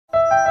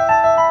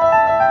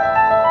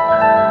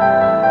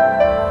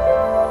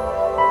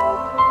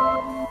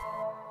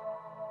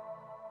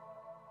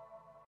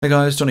Hey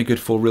guys, Johnny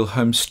Good for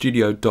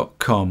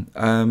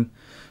ReelHomeStudio.com.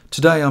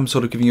 Today I'm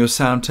sort of giving you a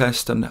sound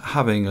test and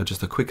having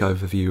just a quick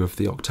overview of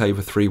the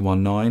Oktava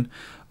 319.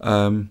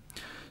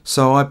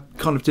 So I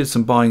kind of did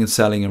some buying and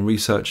selling and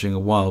researching a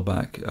while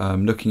back,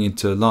 looking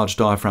into large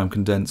diaphragm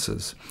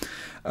condensers.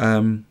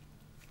 And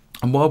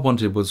what I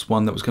wanted was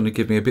one that was going to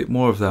give me a bit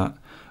more of that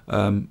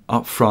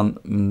up front,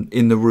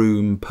 in the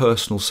room,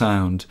 personal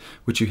sound,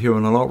 which you hear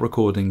on a lot of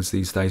recordings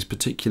these days,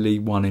 particularly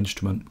one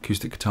instrument,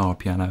 acoustic guitar,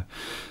 piano,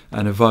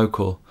 and a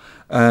vocal.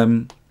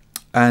 And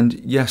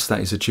yes, that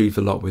is achieved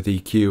a lot with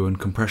EQ and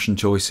compression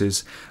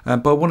choices,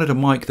 but I wanted a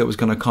mic that was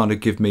going to kind of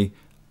give me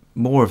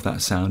more of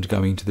that sound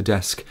going into the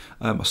desk,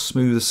 a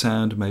smoother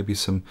sound, maybe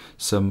some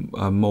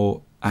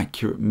more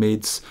accurate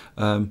mids,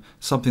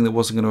 something that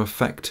wasn't going to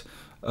affect,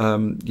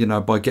 you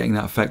know, by getting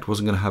that effect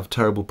wasn't going to have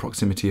terrible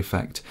proximity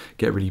effect,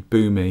 get really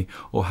boomy,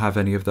 or have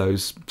any of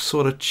those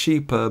sort of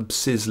cheaper,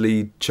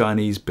 sizzly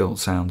Chinese built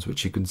sounds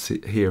which you can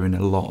hear in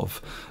a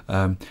lot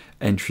of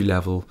entry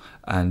level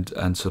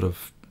and sort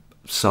of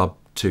sub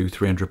to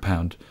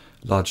 £300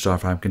 large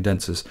diaphragm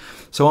condensers.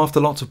 So after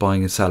lots of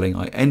buying and selling,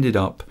 I ended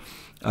up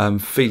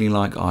feeling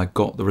like I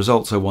got the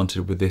results I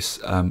wanted with this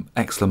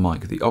excellent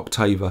mic, the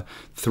Oktava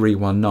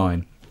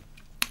 319.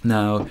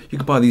 Now, you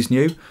can buy these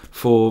new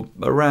for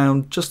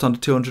around just under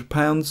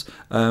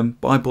 £200,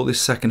 but I bought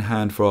this second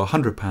hand for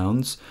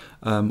 £100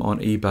 on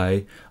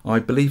eBay. I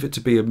believe it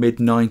to be a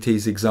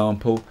mid-90s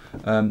example.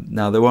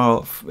 Now, there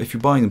are, if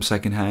you're buying them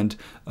second hand,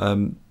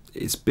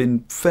 it's been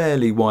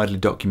fairly widely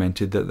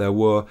documented that there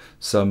were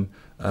some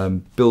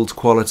build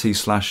quality /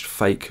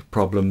 fake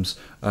problems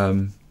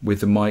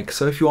with the mic.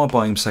 So if you are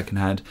buying them second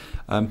hand,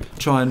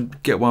 try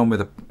and get one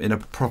with in a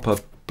proper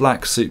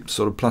black sort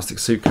of plastic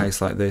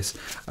suitcase like this.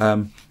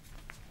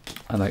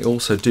 And they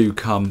also do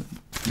come,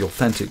 the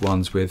authentic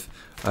ones, with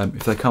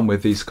if they come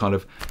with these kind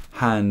of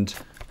hand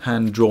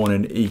drawn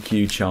in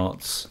EQ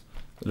charts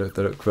that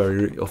look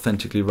very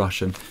authentically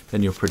Russian,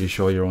 then you're pretty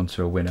sure you're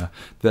onto a winner.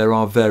 There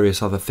are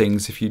various other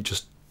things. If you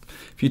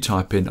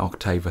type in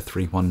Oktava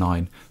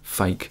 319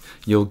 fake,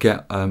 you'll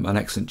get an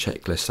excellent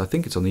checklist. I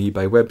think it's on the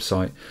eBay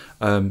website,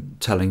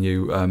 telling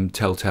you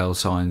telltale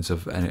signs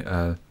of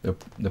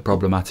the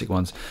problematic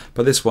ones.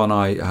 But this one,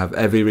 I have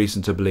every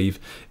reason to believe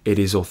it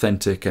is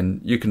authentic, and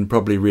you can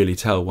probably really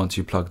tell once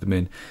you plug them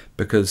in,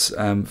 because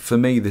for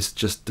me this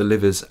just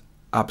delivers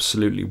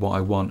absolutely what I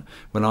want.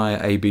 When I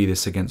A/B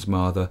this against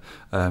my other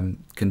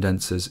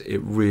condensers, it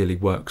really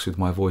works with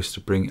my voice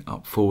to bring it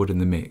up forward in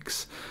the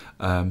mix.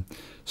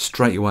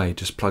 Straight away,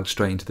 just plugged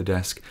straight into the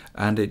desk,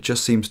 and it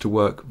just seems to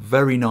work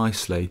very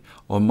nicely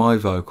on my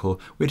vocal,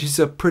 which is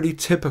a pretty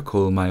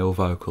typical male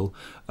vocal.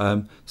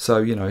 So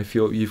you know, if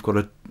you've got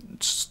a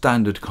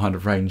standard kind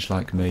of range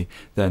like me,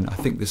 then I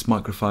think this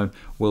microphone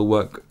will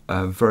work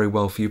very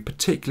well for you,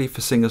 particularly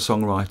for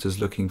singer-songwriters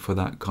looking for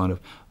that kind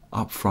of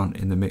up front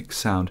in the mix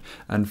sound.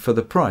 And for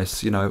the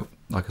price, you know,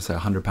 like I say,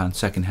 £100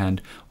 second hand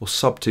or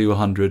sub to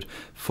 100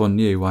 for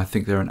new, I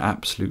think they're an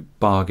absolute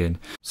bargain.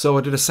 So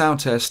I did a sound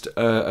test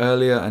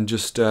earlier and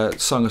just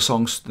sung a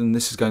song, and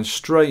this is going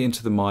straight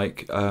into the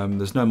mic.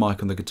 There's no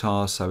mic on the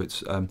guitar, so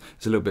it's a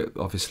little bit,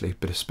 obviously, a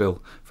bit of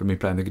spill from me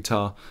playing the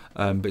guitar,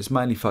 but it's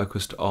mainly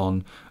focused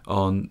on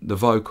the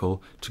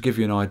vocal to give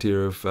you an idea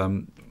of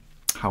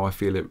how I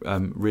feel it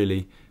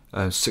really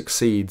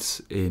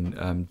succeeds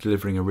in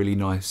delivering a really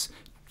nice,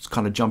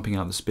 kind of jumping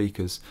out the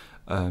speakers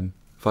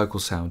vocal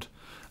sound.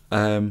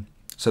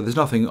 So there's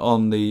nothing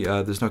on the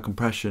there's no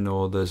compression,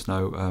 or there's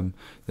no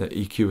the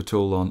EQ at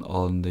all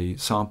on the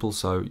sample,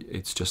 so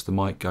it's just the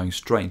mic going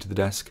straight into the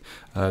desk.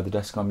 The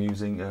desk I'm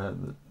using,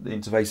 the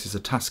interface is a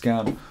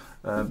Tascam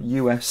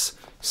US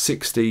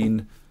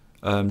 16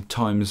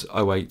 times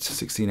 08,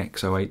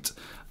 16x08.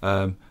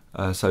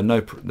 So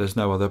there's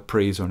no other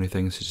pre's or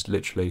anything. It's just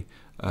literally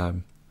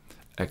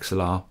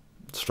XLR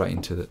straight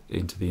into the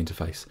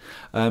interface.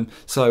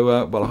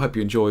 Well, I hope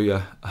you enjoy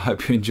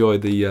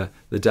the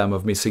demo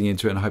of me singing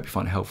into it, and I hope you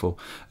find it helpful.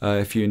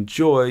 If you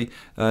enjoy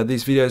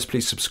these videos,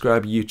 please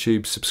subscribe to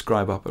YouTube,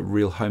 subscribe up at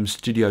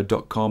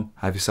ReelHomeStudio.com.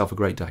 Have yourself a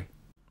great day.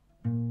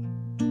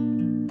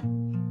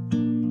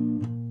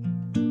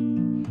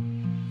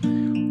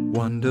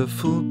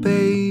 Wonderful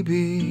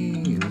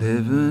baby,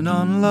 living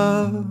on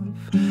love.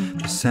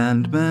 The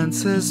Sandman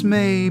says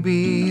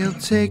maybe he'll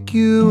take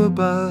you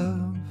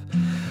above,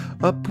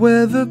 up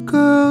where the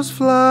girls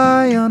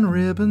fly on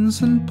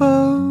ribbons and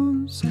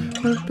bows,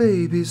 where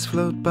babies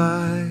float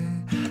by,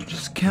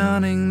 just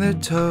counting their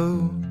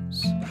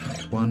toes.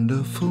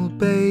 Wonderful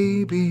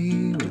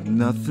baby, with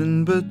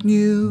nothing but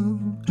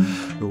you.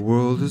 The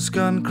world has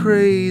gone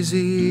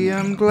crazy,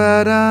 I'm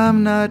glad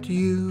I'm not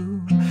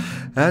you.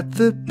 At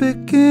the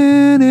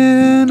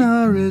beginning,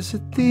 or is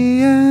it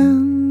the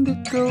end?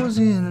 It goes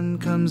in and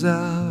comes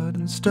out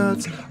and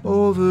starts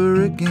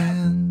over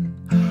again.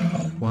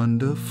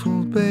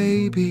 Wonderful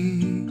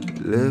baby,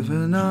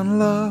 living on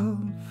love.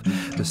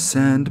 The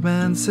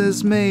Sandman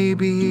says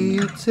maybe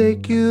he'll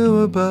take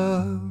you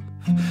above,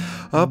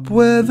 up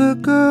where the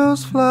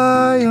girls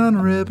fly on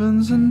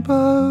ribbons and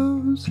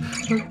bows,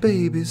 where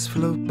babies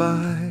float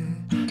by,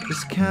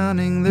 just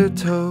counting their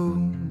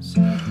toes.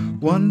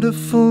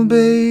 Wonderful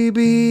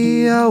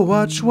baby, I'll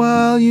watch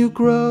while you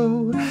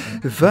grow.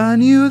 If I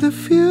knew the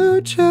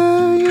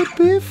future, you'd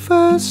be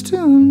first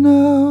to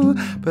know.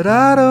 But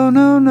I don't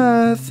know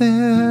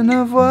nothing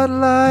of what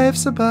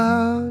life's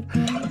about.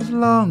 As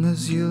long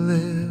as you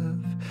live,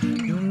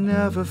 you'll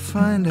never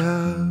find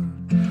out.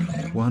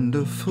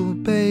 Wonderful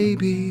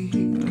baby,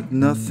 with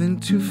nothing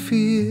to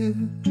fear.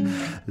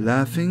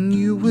 Laughing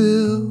you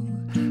will,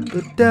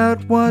 but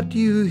doubt what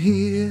you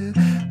hear.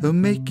 They'll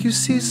make you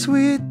see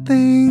sweet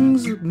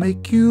things, they'll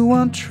make you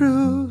want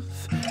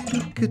truth. Be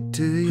good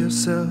to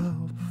yourself,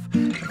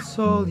 that's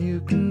all you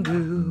can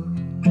do.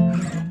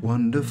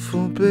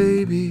 Wonderful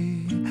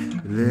baby,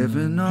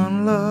 living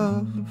on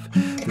love.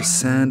 The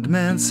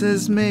Sandman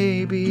says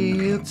maybe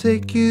he'll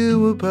take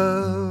you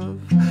above.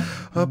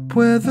 Up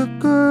where the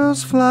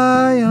girls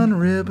fly on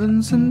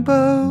ribbons and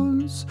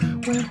bows,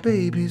 where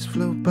babies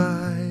float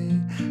by,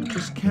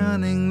 just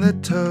counting their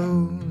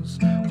toes.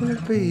 Where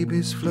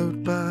babies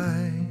float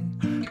by,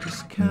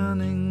 just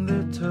counting